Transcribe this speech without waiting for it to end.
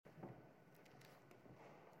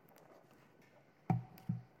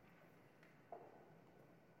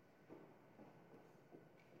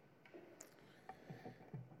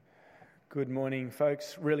Good morning,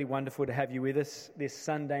 folks. Really wonderful to have you with us this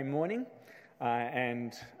Sunday morning,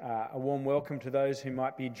 and a warm welcome to those who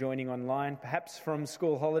might be joining online, perhaps from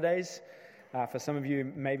school holidays. For some of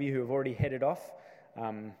you maybe who have already headed off,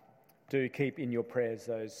 do keep in your prayers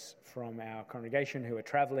those from our congregation who are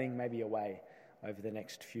travelling, maybe away over the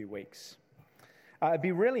next few weeks. It'd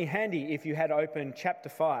be really handy if you had open chapter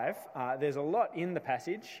 5. There's a lot in the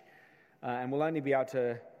passage, and we'll only be able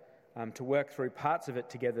to work through parts of it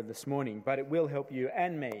together this morning, but it will help you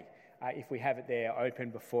and me if we have it there open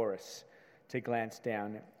before us to glance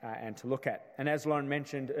down and to look at. And as Lauren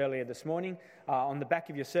mentioned earlier this morning, on the back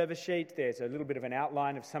of your service sheet, there's a little bit of an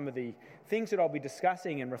outline of some of the things that I'll be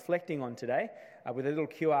discussing and reflecting on today, with a little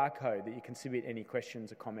QR code that you can submit any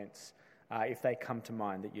questions or comments if they come to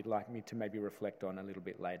mind that you'd like me to maybe reflect on a little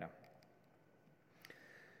bit later.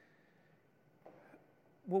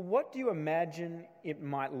 Well, what do you imagine it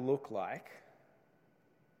might look like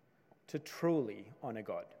to truly honour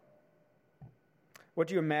God? What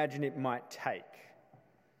do you imagine it might take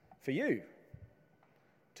for you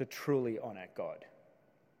to truly honour God?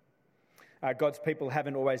 God's people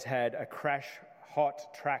haven't always had a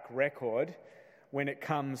crash-hot track record when it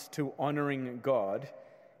comes to honouring God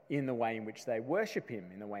in the way in which they worship Him,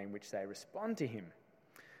 in the way in which they respond to Him.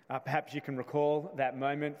 Perhaps you can recall that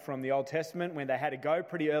moment from the Old Testament when they had to go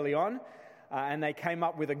pretty early on and they came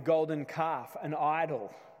up with a golden calf, an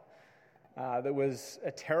idol that was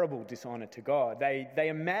a terrible dishonour to God. They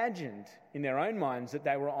imagined in their own minds that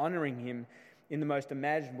they were honouring Him in the most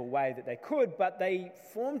imaginable way that they could, but they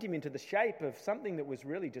formed Him into the shape of something that was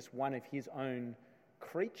really just one of His own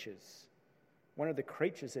creatures, one of the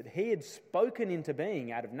creatures that He had spoken into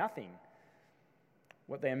being out of nothing.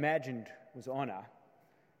 What they imagined was honour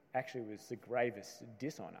actually was the gravest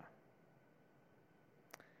dishonour.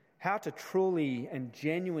 How to truly and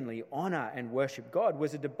genuinely honour and worship God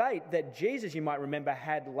was a debate that Jesus, you might remember,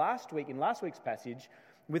 had in last week's passage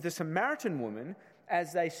with the Samaritan woman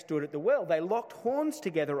as they stood at the well. They locked horns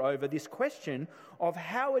together over this question of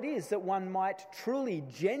how it is that one might truly,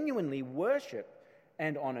 genuinely worship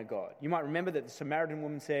and honour God. You might remember that the Samaritan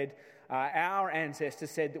woman said, our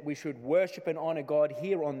ancestors said that we should worship and honour God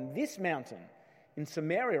here on this mountain in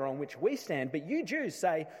Samaria on which we stand, but you Jews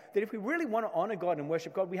say that if we really want to honour God and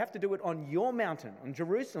worship God, we have to do it on your mountain, in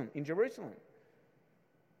Jerusalem.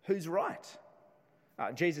 Who's right?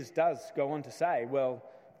 Jesus does go on to say, well,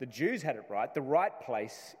 the Jews had it right. The right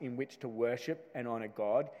place in which to worship and honour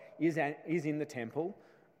God is in the temple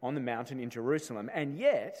on the mountain in Jerusalem. And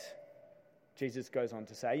yet, Jesus goes on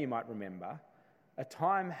to say, you might remember, a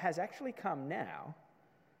time has actually come now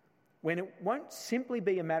when it won't simply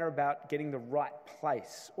be a matter about getting the right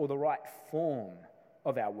place or the right form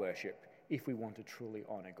of our worship if we want to truly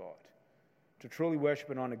honour God. To truly worship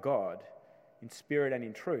and honour God in spirit and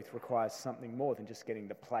in truth requires something more than just getting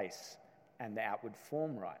the place and the outward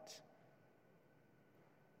form right.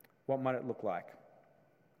 What might it look like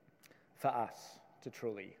for us to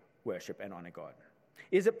truly worship and honour God?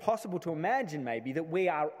 Is it possible to imagine maybe that we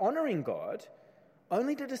are honouring God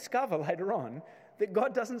only to discover later on that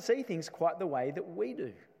God doesn't see things quite the way that we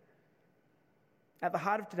do? At the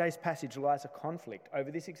heart of today's passage lies a conflict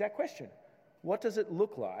over this exact question. What does it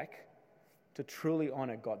look like to truly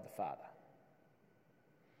honour God the Father?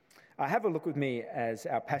 Have a look with me as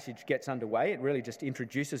our passage gets underway. It really just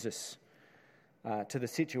introduces us to the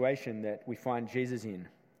situation that we find Jesus in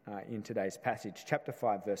today's passage. Chapter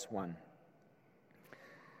 5, verse 1.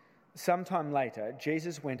 Sometime later,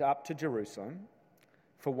 Jesus went up to Jerusalem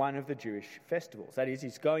for one of the Jewish festivals. That is,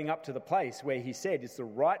 he's going up to the place where he said is the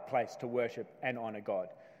right place to worship and honour God,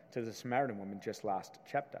 to the Samaritan woman just last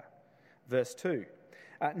chapter. Verse 2.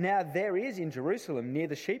 Now there is in Jerusalem near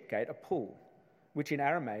the sheep gate a pool, which in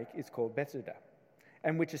Aramaic is called Bethesda,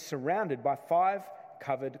 and which is surrounded by 5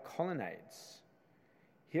 covered colonnades.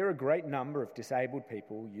 Here a great number of disabled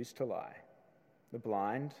people used to lie: the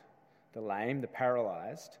blind, the lame, the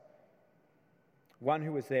paralysed. One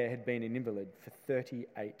who was there had been an invalid for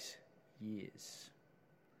 38 years.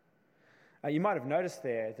 You might have noticed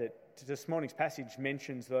there that this morning's passage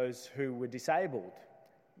mentions those who were disabled,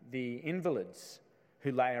 the invalids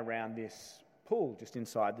who lay around this pool just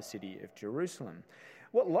inside the city of Jerusalem.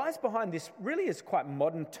 What lies behind this really is quite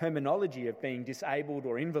modern terminology of being disabled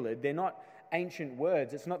or invalid. They're not ancient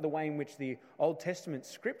words. It's not the way in which the Old Testament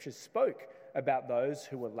scriptures spoke about those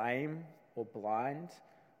who were lame or blind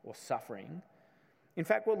or suffering. In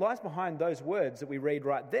fact, what lies behind those words that we read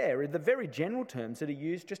right there are the very general terms that are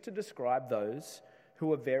used just to describe those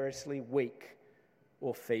who are variously weak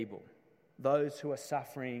or feeble, those who are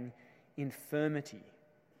suffering infirmity.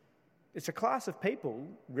 It's a class of people,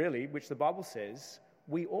 really, which the Bible says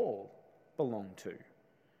we all belong to.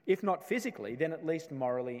 If not physically, then at least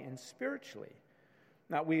morally and spiritually.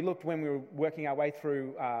 Now, we looked when we were working our way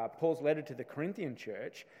through Paul's letter to the Corinthian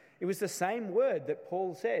church. It was the same word that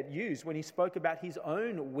Paul used when he spoke about his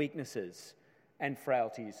own weaknesses and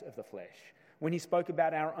frailties of the flesh, when he spoke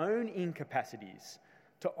about our own incapacities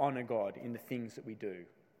to honour God in the things that we do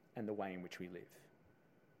and the way in which we live.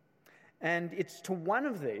 And it's to one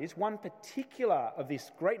of these, one particular of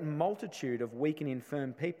this great multitude of weak and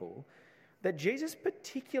infirm people, that Jesus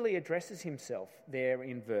particularly addresses himself there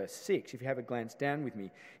in verse 6. If you have a glance down with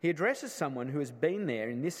me, he addresses someone who has been there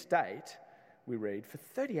in this state, we read, for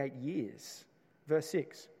 38 years. Verse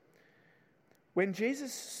 6. When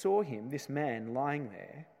Jesus saw him, this man, lying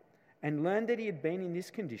there, and learned that he had been in this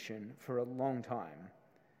condition for a long time,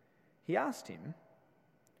 he asked him,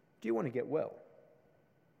 "Do you want to get well?"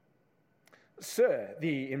 "Sir,"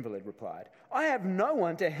 the invalid replied, "I have no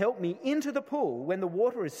one to help me into the pool when the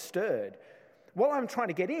water is stirred. While I'm trying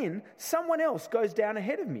to get in, someone else goes down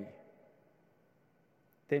ahead of me."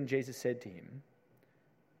 Then Jesus said to him,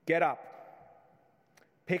 "Get up,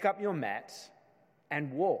 pick up your mat,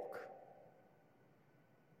 and walk."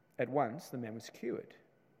 At once the man was cured.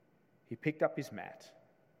 He picked up his mat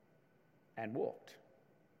and walked.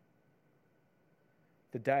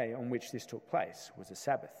 The day on which this took place was a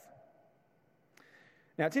Sabbath.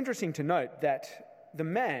 Now, it's interesting to note that the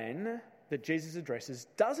man that Jesus addresses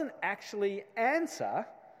doesn't actually answer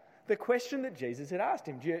the question that Jesus had asked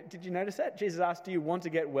him. Did you notice that? Jesus asked, "Do you want to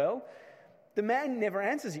get well?" The man never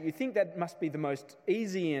answers it. You think that must be the most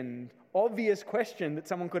easy and obvious question that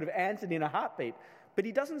someone could have answered in a heartbeat. But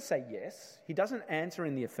he doesn't say yes. He doesn't answer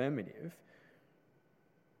in the affirmative.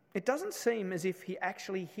 It doesn't seem as if he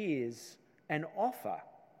actually hears an offer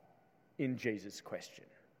in Jesus' question.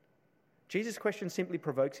 Jesus' question simply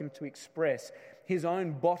provokes him to express his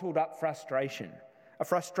own bottled up frustration, a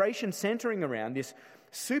frustration centering around this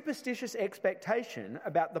superstitious expectation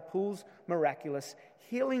about the pool's miraculous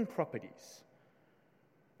healing properties.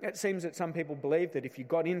 It seems that some people believed that if you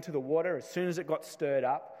got into the water, as soon as it got stirred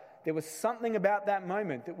up, there was something about that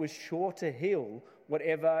moment that was sure to heal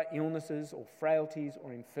whatever illnesses or frailties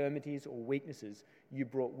or infirmities or weaknesses you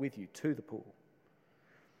brought with you to the pool.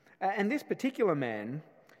 And this particular man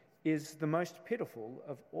is the most pitiful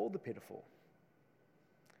of all the pitiful.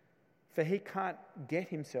 For he can't get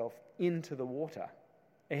himself into the water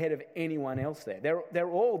ahead of anyone else there. They're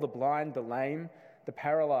all the blind, the lame, the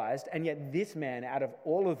paralysed, and yet this man, out of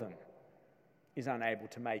all of them, is unable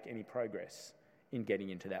to make any progress in getting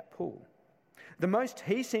into that pool. The most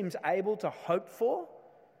he seems able to hope for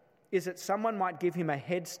is that someone might give him a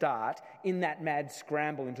head start in that mad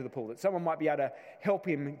scramble into the pool, that someone might be able to help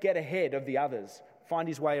him get ahead of the others, find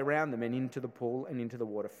his way around them and into the pool and into the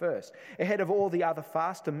water first, ahead of all the other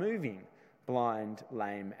faster moving blind,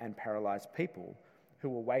 lame and paralysed people who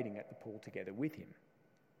were waiting at the pool together with him.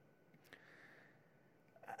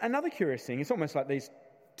 Another curious thing, it's almost like these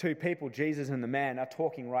two people, Jesus and the man, are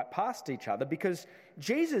talking right past each other, because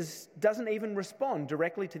Jesus doesn't even respond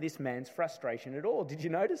directly to this man's frustration at all. Did you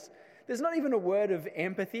notice? There's not even a word of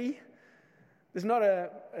empathy. There's not,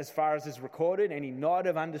 as far as is recorded, any nod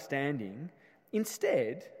of understanding.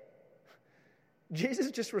 Instead, Jesus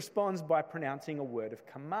just responds by pronouncing a word of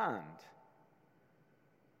command.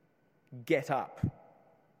 Get up,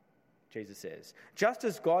 Jesus says. Just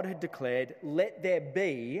as God had declared, "Let there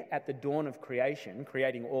be," at the dawn of creation,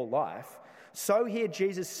 creating all life, so here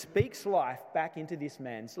Jesus speaks life back into this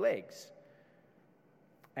man's legs.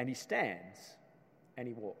 And he stands and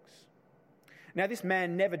he walks. Now, this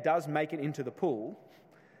man never does make it into the pool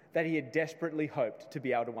that he had desperately hoped to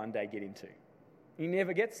be able to one day get into. He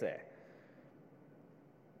never gets there.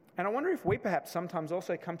 And I wonder if we perhaps sometimes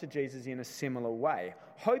also come to Jesus in a similar way,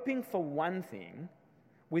 hoping for one thing,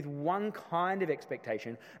 with one kind of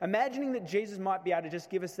expectation, imagining that Jesus might be able to just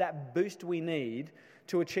give us that boost we need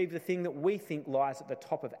to achieve the thing that we think lies at the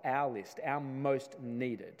top of our list, our most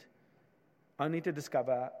needed, only to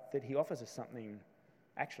discover that he offers us something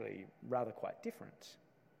actually rather quite different.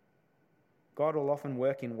 God will often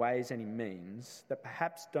work in ways and in means that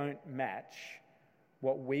perhaps don't match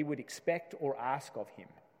what we would expect or ask of him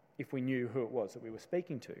if we knew who it was that we were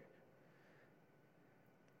speaking to.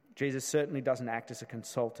 Jesus certainly doesn't act as a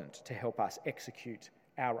consultant to help us execute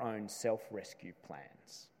our own self-rescue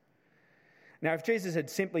plans. Now, if Jesus had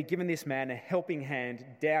simply given this man a helping hand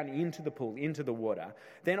down into the pool, into the water,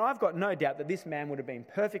 then I've got no doubt that this man would have been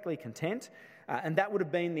perfectly content, and that would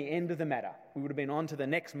have been the end of the matter. We would have been on to the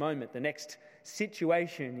next moment, the next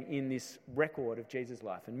situation in this record of Jesus'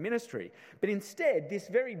 life and ministry. But instead, this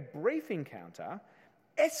very brief encounter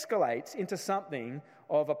escalates into something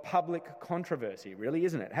of a public controversy, really,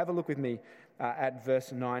 isn't it? Have a look with me at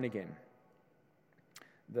verse 9 again.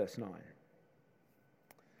 Verse 9.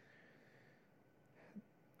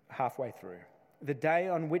 Halfway through. The day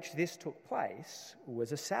on which this took place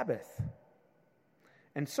was a Sabbath.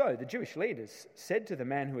 And so the Jewish leaders said to the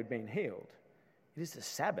man who had been healed, "It is the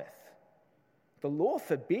Sabbath. The law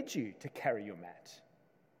forbids you to carry your mat."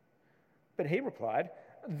 But he replied,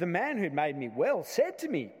 "The man who made me well said to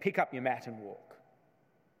me, 'Pick up your mat and walk.'"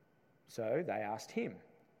 So they asked him,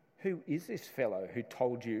 "Who is this fellow who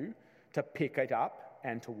told you to pick it up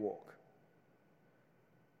and to walk?"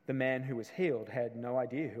 The man who was healed had no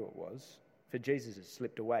idea who it was, for Jesus had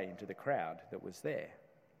slipped away into the crowd that was there.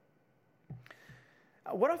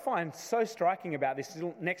 What I find so striking about this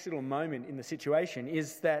next little moment in the situation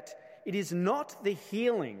is that it is not the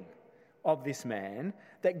healing of this man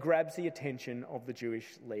that grabs the attention of the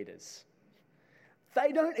Jewish leaders.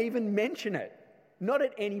 They don't even mention it, not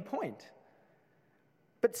at any point.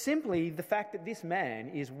 But simply the fact that this man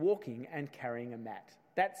is walking and carrying a mat.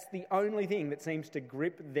 That's the only thing that seems to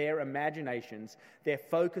grip their imaginations, their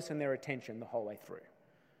focus and their attention the whole way through.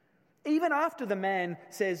 Even after the man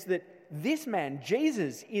says that this man,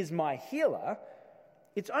 Jesus, is my healer,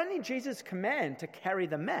 it's only Jesus' command to carry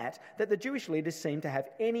the mat that the Jewish leaders seem to have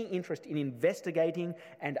any interest in investigating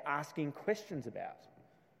and asking questions about.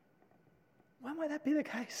 Why might that be the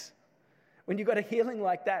case? When you've got a healing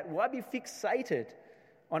like that, why be fixated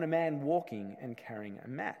on a man walking and carrying a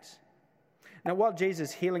mat? Now, while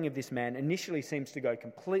Jesus' healing of this man initially seems to go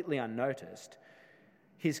completely unnoticed,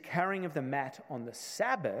 his carrying of the mat on the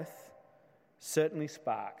Sabbath certainly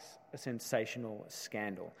sparks a sensational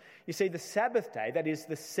scandal. You see, the Sabbath day, that is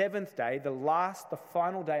the seventh day, the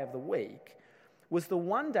final day of the week, was the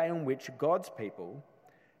one day on which God's people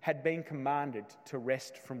had been commanded to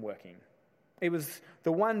rest from working. It was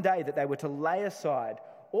the one day that they were to lay aside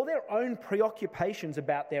all their own preoccupations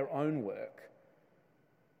about their own work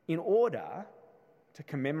in order to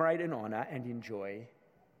commemorate and honour and enjoy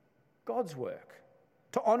God's work,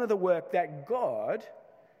 to honour the work that God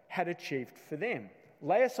had achieved for them.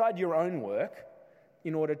 Lay aside your own work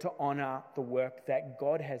in order to honour the work that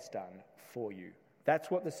God has done for you.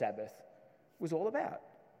 That's what the Sabbath was all about.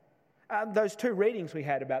 Those two readings we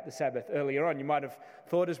had about the Sabbath earlier on, you might have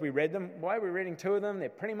thought as we read them, why are we reading two of them? They're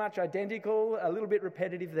pretty much identical, a little bit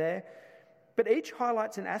repetitive there. But each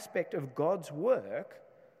highlights an aspect of God's work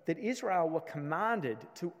that Israel were commanded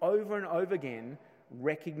to over and over again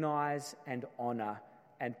recognise and honour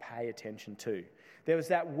and pay attention to. There was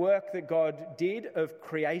that work that God did of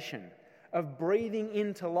creation, of breathing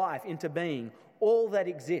into life, into being, all that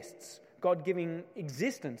exists, God giving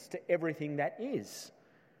existence to everything that is.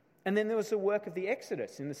 And then there was the work of the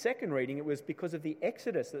Exodus. In the second reading, it was because of the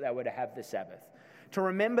Exodus that they were to have the Sabbath. To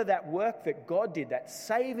remember that work that God did, that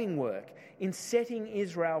saving work in setting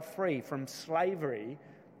Israel free from slavery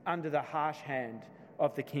under the harsh hand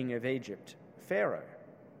of the king of Egypt, Pharaoh.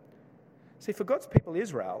 See, for God's people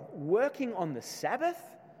Israel, working on the Sabbath,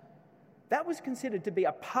 that was considered to be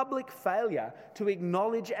a public failure to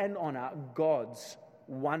acknowledge and honour God's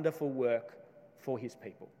wonderful work for his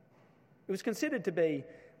people. It was considered to be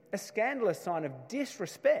a scandalous sign of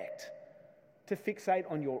disrespect to fixate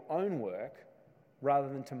on your own work rather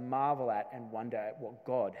than to marvel at and wonder at what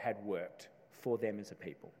God had worked for them as a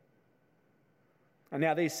people. And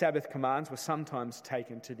now these Sabbath commands were sometimes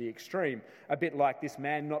taken to the extreme, a bit like this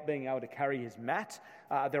man not being able to carry his mat.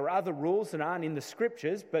 There are other rules that aren't in the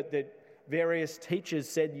scriptures, but that various teachers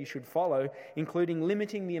said you should follow, including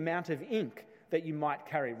limiting the amount of ink that you might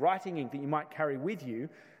carry, writing ink that you might carry with you,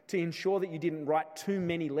 to ensure that you didn't write too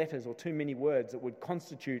many letters or too many words that would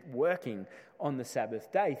constitute working on the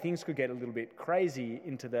Sabbath day. Things could get a little bit crazy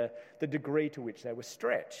into the degree to which they were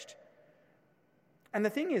stretched. And the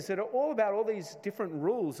thing is that all about all these different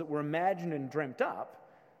rules that were imagined and dreamt up,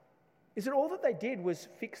 is that all that they did was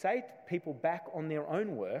fixate people back on their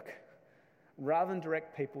own work rather than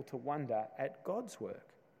direct people to wonder at God's work.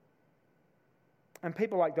 And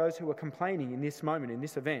people like those who were complaining in this moment, in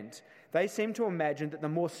this event, they seem to imagine that the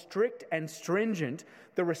more strict and stringent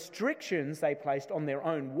the restrictions they placed on their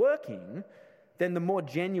own working, then the more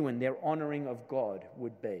genuine their honouring of God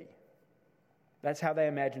would be. That's how they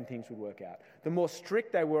imagined things would work out. The more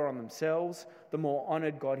strict they were on themselves, the more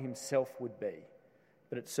honoured God himself would be.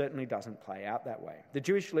 But it certainly doesn't play out that way. The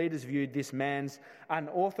Jewish leaders viewed this man's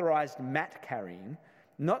unauthorised mat carrying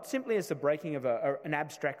not simply as the breaking of an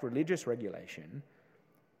abstract religious regulation.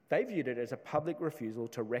 They viewed it as a public refusal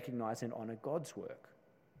to recognise and honour God's work.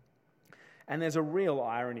 And there's a real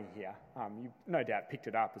irony here. You no doubt picked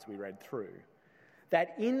it up as we read through.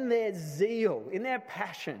 that in their zeal, in their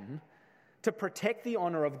passion to protect the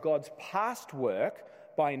honour of God's past work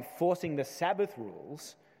by enforcing the Sabbath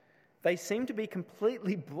rules, they seem to be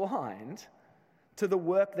completely blind to the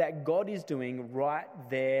work that God is doing right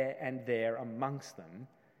there and there amongst them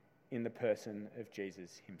in the person of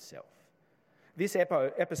Jesus himself. This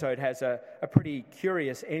episode has a pretty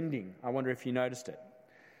curious ending. I wonder if you noticed it.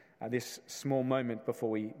 This small moment before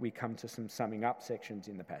we come to some summing up sections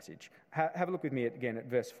in the passage. Have a look with me again at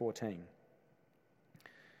verse 14.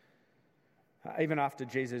 Even after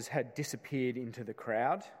Jesus had disappeared into the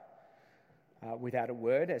crowd without a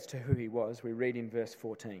word as to who he was, we read in verse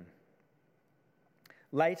 14.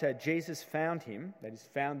 Later, Jesus found him, that is,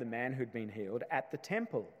 found the man who'd been healed, at the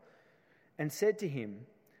temple and said to him,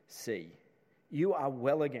 "See, you are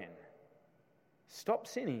well again. Stop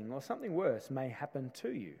sinning or something worse may happen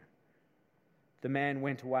to you." The man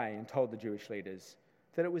went away and told the Jewish leaders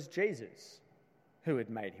that it was Jesus who had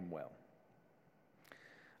made him well.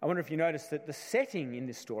 I wonder if you noticed that the setting in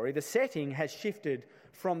this story, the setting has shifted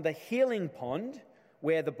from the healing pond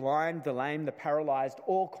where the blind, the lame, the paralysed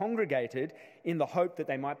all congregated in the hope that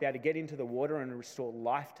they might be able to get into the water and restore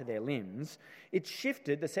life to their limbs.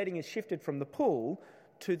 The setting is shifted from the pool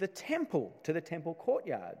to the temple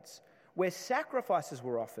courtyards, where sacrifices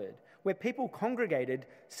were offered, where people congregated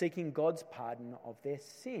seeking God's pardon of their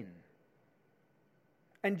sin.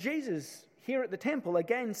 And Jesus, here at the temple,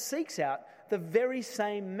 again seeks out the very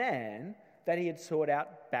same man that he had sought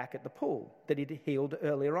out back at the pool, that he'd healed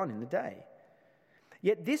earlier on in the day.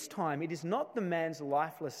 Yet this time, it is not the man's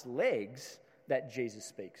lifeless legs that Jesus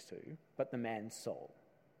speaks to, but the man's soul.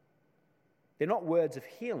 They're not words of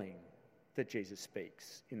healing that Jesus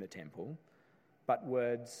speaks in the temple, but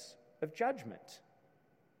words of judgment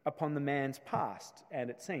upon the man's past and,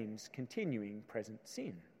 it seems, continuing present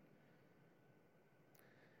sin.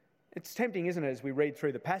 It's tempting, isn't it, as we read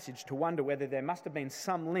through the passage, to wonder whether there must have been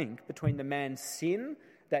some link between the man's sin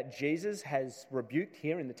that Jesus has rebuked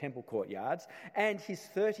here in the temple courtyards and his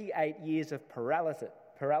 38 years of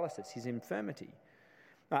paralysis, his infirmity.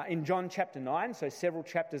 In John chapter 9, so several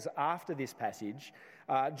chapters after this passage,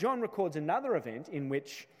 John records another event in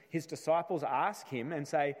which his disciples ask him and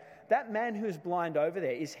say, "That man who's blind over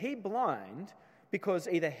there, is he blind because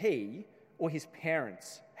either he or his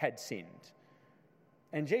parents had sinned?"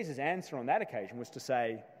 And Jesus' answer on that occasion was to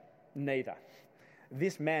say, "Neither.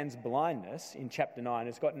 This man's blindness in chapter 9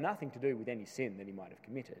 has got nothing to do with any sin that he might have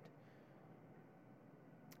committed."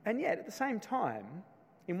 And yet, at the same time,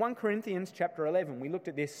 in 1 Corinthians chapter 11, we looked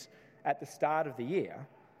at this at the start of the year,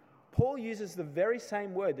 Paul uses the very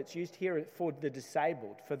same word that's used here for the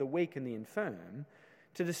disabled, for the weak and the infirm,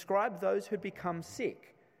 to describe those who become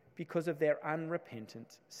sick because of their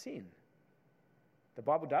unrepentant sin. The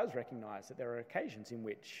Bible does recognise that there are occasions in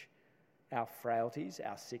which our frailties,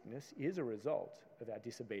 our sickness, is a result of our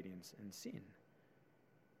disobedience and sin.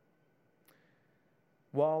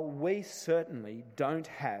 While we certainly don't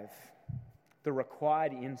have the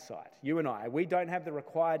required insight, you and I, we don't have the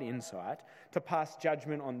required insight to pass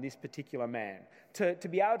judgment on this particular man, to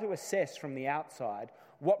be able to assess from the outside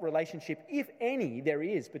what relationship, if any, there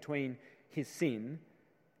is between his sin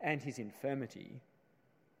and his infirmity.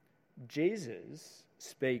 Jesus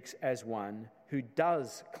speaks as one who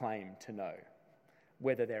does claim to know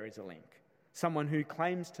whether there is a link, someone who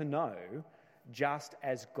claims to know just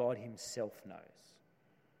as God himself knows.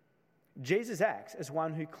 Jesus acts as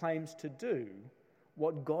one who claims to do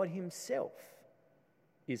what God himself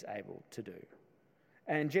is able to do.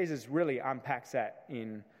 And Jesus really unpacks that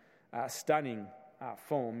in stunning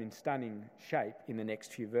form, in stunning shape in the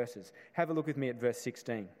next few verses. Have a look with me at verse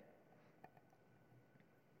 16.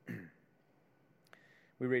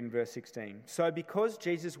 We read in verse 16, "So because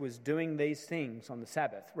Jesus was doing these things on the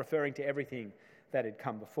Sabbath," referring to everything that had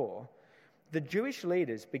come before, "the Jewish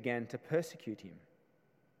leaders began to persecute him.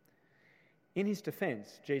 In his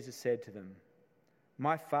defense, Jesus said to them,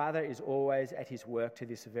 'My Father is always at his work to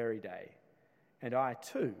this very day, and I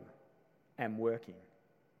too am working.'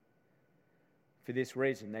 For this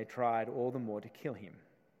reason, they tried all the more to kill him,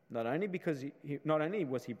 not only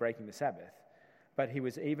was he breaking the Sabbath, but he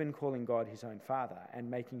was even calling God his own Father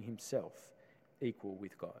and making himself equal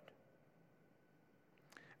with God."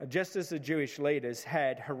 Just as the Jewish leaders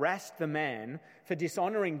had harassed the man for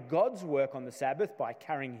dishonouring God's work on the Sabbath by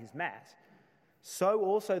carrying his mat, so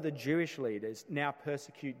also the Jewish leaders now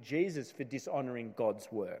persecute Jesus for dishonouring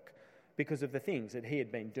God's work because of the things that he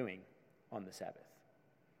had been doing on the Sabbath.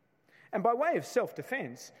 And by way of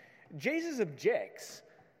self-defence, Jesus objects,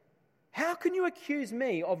 "How can you accuse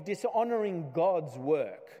me of dishonouring God's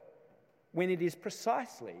work when it is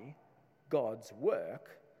precisely God's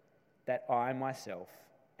work that I myself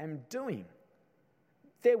am doing.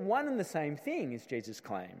 They're one and the same thing, is Jesus'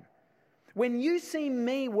 claim. When you see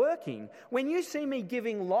me working, when you see me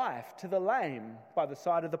giving life to the lame by the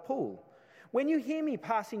side of the pool, when you hear me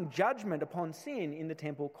passing judgment upon sin in the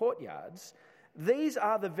temple courtyards, these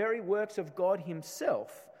are the very works of God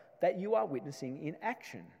himself that you are witnessing in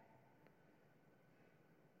action.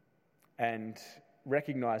 And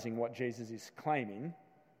recognizing what Jesus is claiming,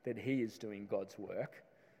 that he is doing God's work,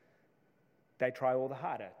 they try all the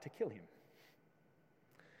harder to kill him.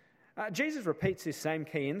 Jesus repeats this same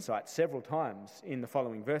key insight several times in the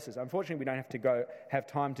following verses. Unfortunately, we don't have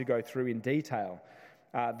time to go through in detail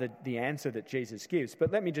the answer that Jesus gives.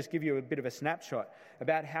 But let me just give you a bit of a snapshot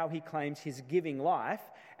about how he claims his giving life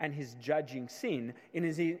and his judging sin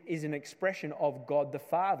is an expression of God the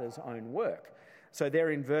Father's own work. So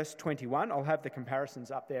there in verse 21, I'll have the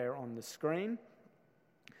comparisons up there on the screen.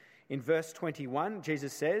 In verse 21,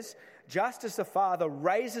 Jesus says, "Just as the Father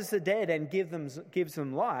raises the dead and gives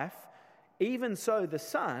them life, even so the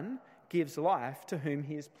Son gives life to whom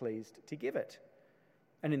he is pleased to give it."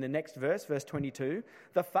 And in the next verse, verse 22,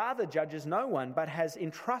 "The Father judges no one, but has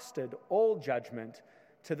entrusted all judgment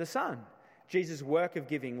to the Son." Jesus' work of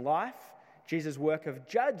giving life, Jesus' work of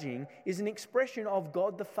judging, is an expression of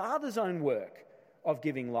God the Father's own work of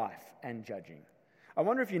giving life and judging. I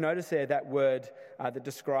wonder if you notice there that word that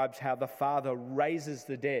describes how the Father raises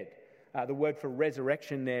the dead. The word for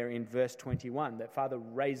resurrection there in verse 21, that Father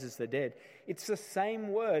raises the dead. It's the same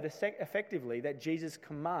word effectively that Jesus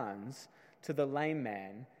commands to the lame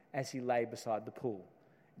man as he lay beside the pool.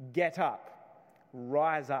 Get up,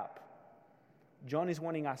 rise up. John is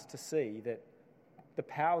wanting us to see that the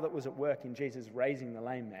power that was at work in Jesus raising the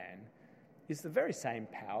lame man is the very same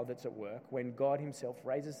power that's at work when God himself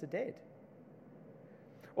raises the dead.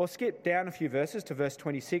 Or skip down a few verses to verse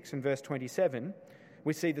 26 and verse 27,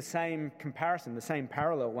 we see the same comparison, the same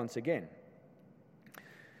parallel once again.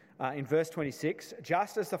 In verse 26,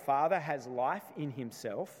 "Just as the Father has life in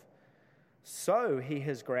himself, so he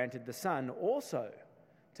has granted the Son also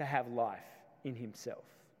to have life in himself."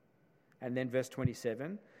 And then verse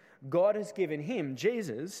 27, "God has given him,"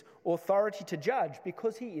 Jesus, "authority to judge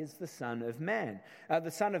because he is the Son of Man."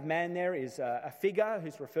 The Son of Man there is a figure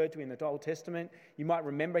who's referred to in the Old Testament. You might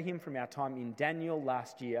remember him from our time in Daniel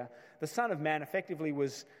last year. The Son of Man effectively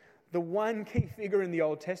was the one key figure in the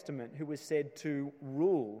Old Testament who was said to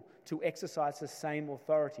rule, to exercise the same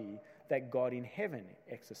authority that God in heaven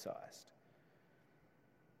exercised.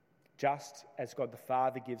 Just as God the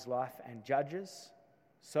Father gives life and judges,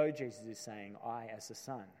 so Jesus is saying, I as the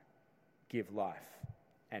Son give life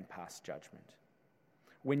and pass judgment.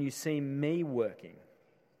 When you see me working,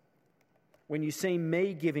 when you see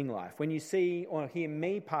me giving life, when you see or hear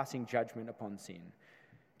me passing judgment upon sin,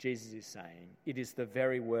 Jesus is saying, it is the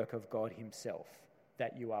very work of God himself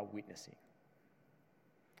that you are witnessing.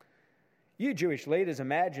 You Jewish leaders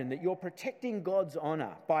imagine that you're protecting God's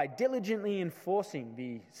honour by diligently enforcing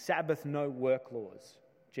the Sabbath no work laws,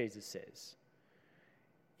 Jesus says.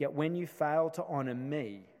 Yet when you fail to honour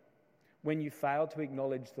me, when you fail to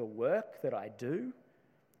acknowledge the work that I do,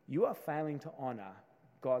 you are failing to honour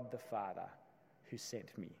God the Father who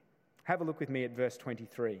sent me. Have a look with me at verse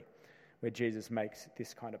 23, where Jesus makes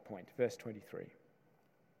this kind of point. Verse 23.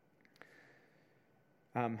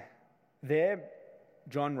 There,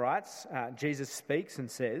 John writes, Jesus speaks and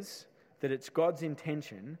says that it's God's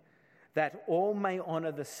intention that all may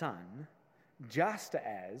honour the Son just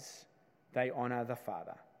as they honour the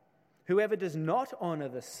Father. Whoever does not honour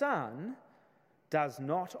the Son does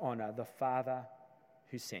not honour the Father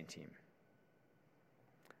who sent him.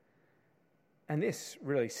 And this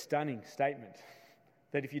really stunning statement,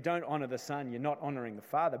 that if you don't honour the Son, you're not honouring the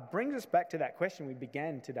Father, brings us back to that question we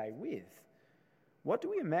began today with. What do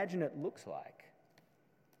we imagine it looks like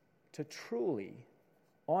to truly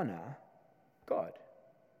honour God?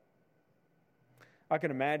 I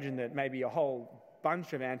can imagine that maybe a whole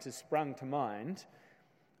bunch of answers sprung to mind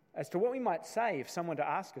as to what we might say if someone were to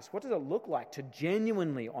ask us, what does it look like to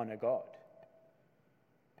genuinely honour God?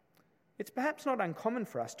 It's perhaps not uncommon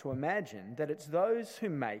for us to imagine that it's those who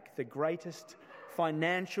make the greatest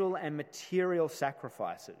financial and material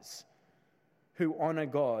sacrifices who honour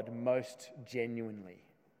God most genuinely.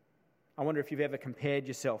 I wonder if you've ever compared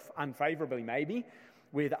yourself unfavourably maybe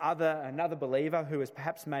with another believer who has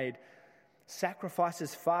perhaps made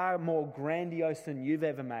sacrifices far more grandiose than you've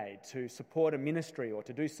ever made to support a ministry or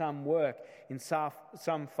to do some work in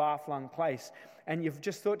some far-flung place. And you've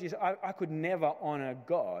just thought to yourself, I could never honour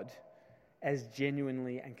God as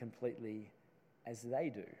genuinely and completely as they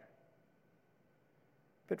do.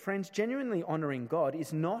 But friends, genuinely honouring God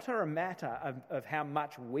is not a matter of how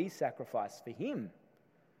much we sacrifice for him,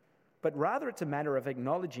 but rather it's a matter of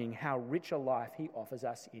acknowledging how rich a life he offers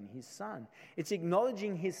us in his Son. It's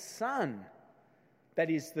acknowledging his Son that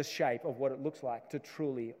is the shape of what it looks like to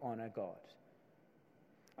truly honour God.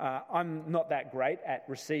 I'm not that great at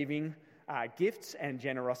receiving gifts and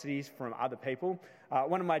generosities from other people.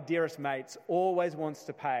 One of my dearest mates always wants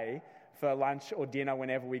to pay for lunch or dinner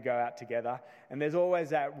whenever we go out together, and there's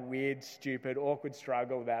always that weird, stupid, awkward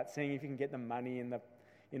struggle about seeing if you can get the money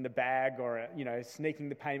in the bag or sneaking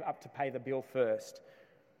the pay up to pay the bill first.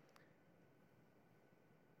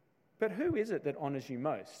 But who is it that honours you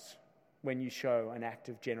most when you show an act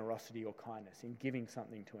of generosity or kindness in giving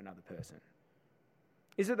something to another person?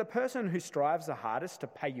 Is it the person who strives the hardest to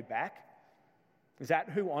pay you back? Is that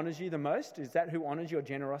who honours you the most? Is that who honours your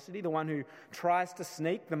generosity? The one who tries to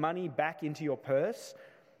sneak the money back into your purse,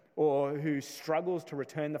 or who struggles to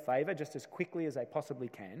return the favour just as quickly as they possibly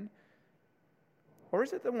can? Or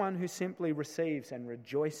is it the one who simply receives and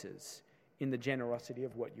rejoices in the generosity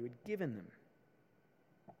of what you had given them?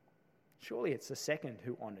 Surely it's the second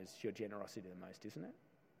who honours your generosity the most, isn't it?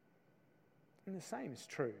 And the same is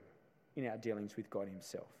true in our dealings with God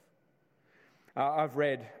himself. I've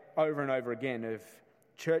read over and over again of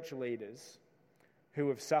church leaders who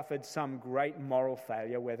have suffered some great moral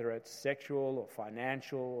failure, whether it's sexual or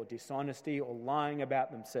financial or dishonesty or lying about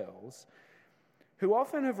themselves, who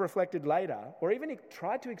often have reflected later or even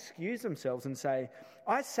tried to excuse themselves and say,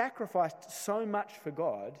 I sacrificed so much for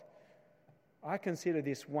God, I consider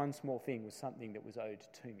this one small thing was something that was owed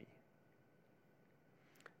to me.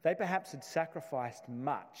 They perhaps had sacrificed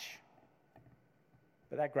much,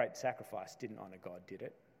 but that great sacrifice didn't honour God, did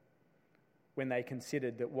it? When they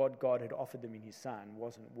considered that what God had offered them in his Son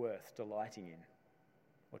wasn't worth delighting in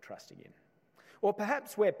or trusting in. Or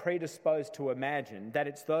perhaps we're predisposed to imagine that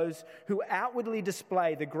it's those who outwardly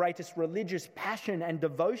display the greatest religious passion and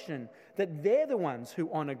devotion, that they're the ones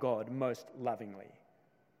who honour God most lovingly.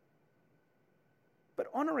 But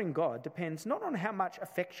honouring God depends not on how much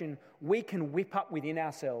affection we can whip up within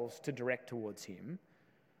ourselves to direct towards him.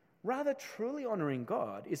 Rather, truly honouring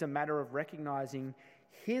God is a matter of recognising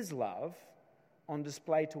his love on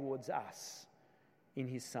display towards us in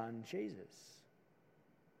his Son, Jesus.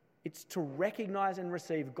 It's to recognise and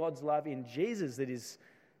receive God's love in Jesus that is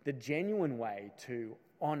the genuine way to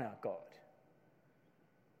honour God.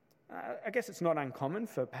 I guess it's not uncommon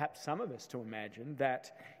for perhaps some of us to imagine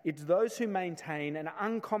that it's those who maintain an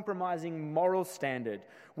uncompromising moral standard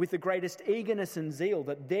with the greatest eagerness and zeal,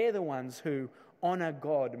 that they're the ones who honour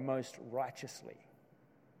God most righteously.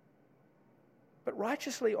 But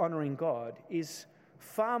righteously honouring God is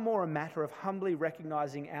far more a matter of humbly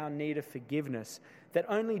recognising our need of forgiveness that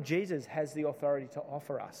only Jesus has the authority to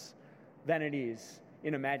offer us, than it is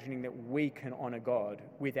in imagining that we can honour God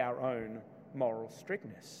with our own moral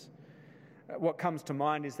strictness. What comes to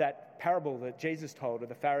mind is that parable that Jesus told of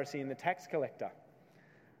the Pharisee and the tax collector.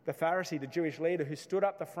 The Pharisee, the Jewish leader, who stood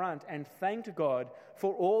up the front and thanked God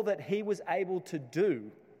for all that he was able to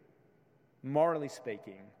do, morally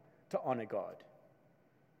speaking, to honour God.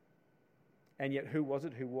 And yet who was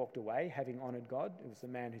it who walked away having honoured God? It was the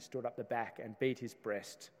man who stood up the back and beat his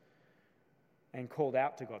breast and called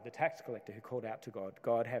out to God, the tax collector who called out to God,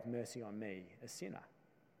 God, have mercy on me, a sinner.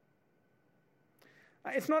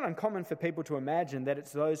 It's not uncommon for people to imagine that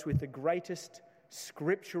it's those with the greatest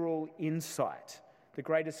scriptural insight, the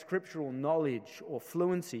greatest scriptural knowledge or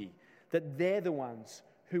fluency, that they're the ones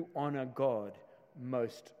who honour God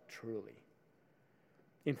most truly.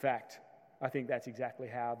 In fact, I think that's exactly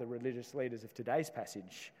how the religious leaders of today's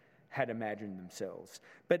passage had imagined themselves.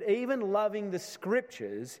 But even loving the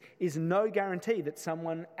scriptures is no guarantee that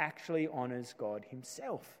someone actually honours God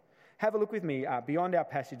himself. Have a look with me beyond our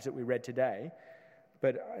passage that we read today,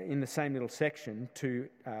 but in the same little section to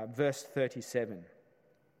verse 37.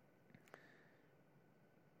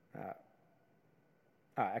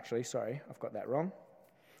 Sorry, I've got that wrong.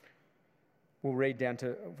 We'll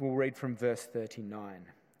read from verse 39.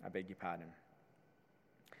 I beg your pardon.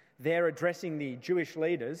 There, addressing the Jewish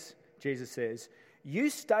leaders, Jesus says, "You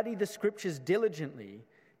study the scriptures diligently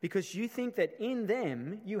because you think that in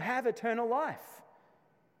them you have eternal life.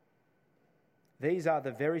 These are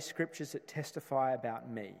the very scriptures that testify about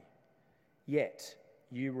me. Yet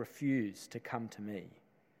you refuse to come to me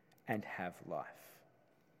and have life."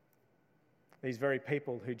 These very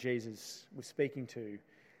people who Jesus was speaking to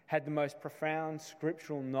had the most profound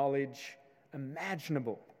scriptural knowledge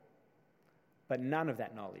imaginable, but none of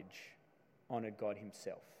that knowledge honoured God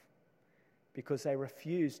himself, because they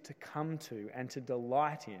refused to come to and to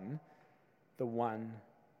delight in the one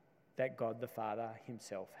that God the Father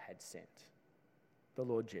himself had sent, the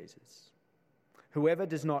Lord Jesus. Whoever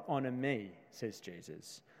does not honour me, says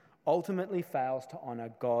Jesus, ultimately fails to honour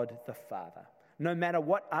God the Father, no matter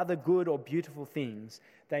what other good or beautiful things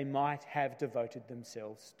they might have devoted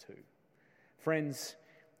themselves to. Friends,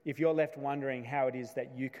 if you're left wondering how it is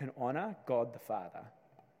that you can honour God the Father,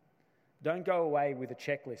 don't go away with a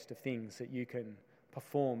checklist of things that you can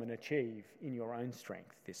perform and achieve in your own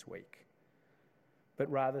strength this week, but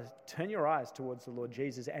rather turn your eyes towards the Lord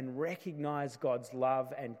Jesus and recognise God's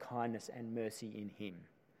love and kindness and mercy in him.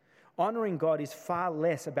 Honouring God is far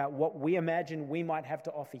less about what we imagine we might have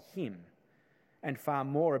to offer him, and far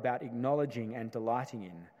more about acknowledging and delighting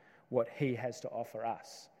in what he has to offer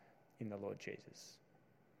us in the Lord Jesus.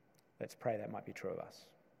 Let's pray that might be true of us.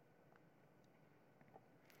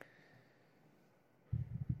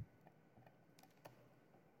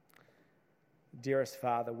 Dearest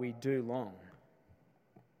Father, we do long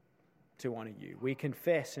to honour you. We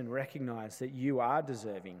confess and recognise that you are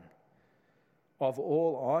deserving of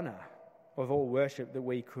all honour, of all worship that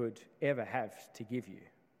we could ever have to give you.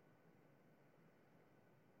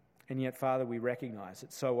 And yet, Father, we recognise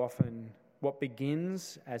that so often what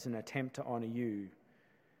begins as an attempt to honour you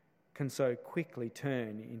can so quickly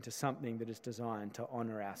turn into something that is designed to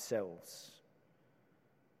honour ourselves,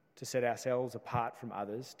 to set ourselves apart from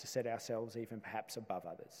others, to set ourselves even perhaps above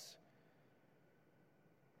others.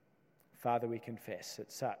 Father, we confess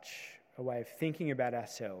that such a way of thinking about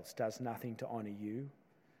ourselves does nothing to honour you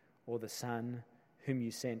or the Son whom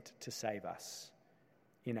you sent to save us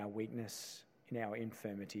in our weakness, in our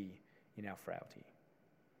infirmity, in our frailty.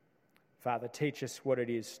 Father, teach us what it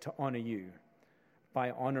is to honour you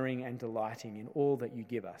by honouring and delighting in all that you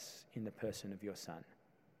give us in the person of your Son,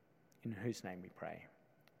 in whose name we pray.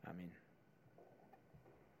 Amen.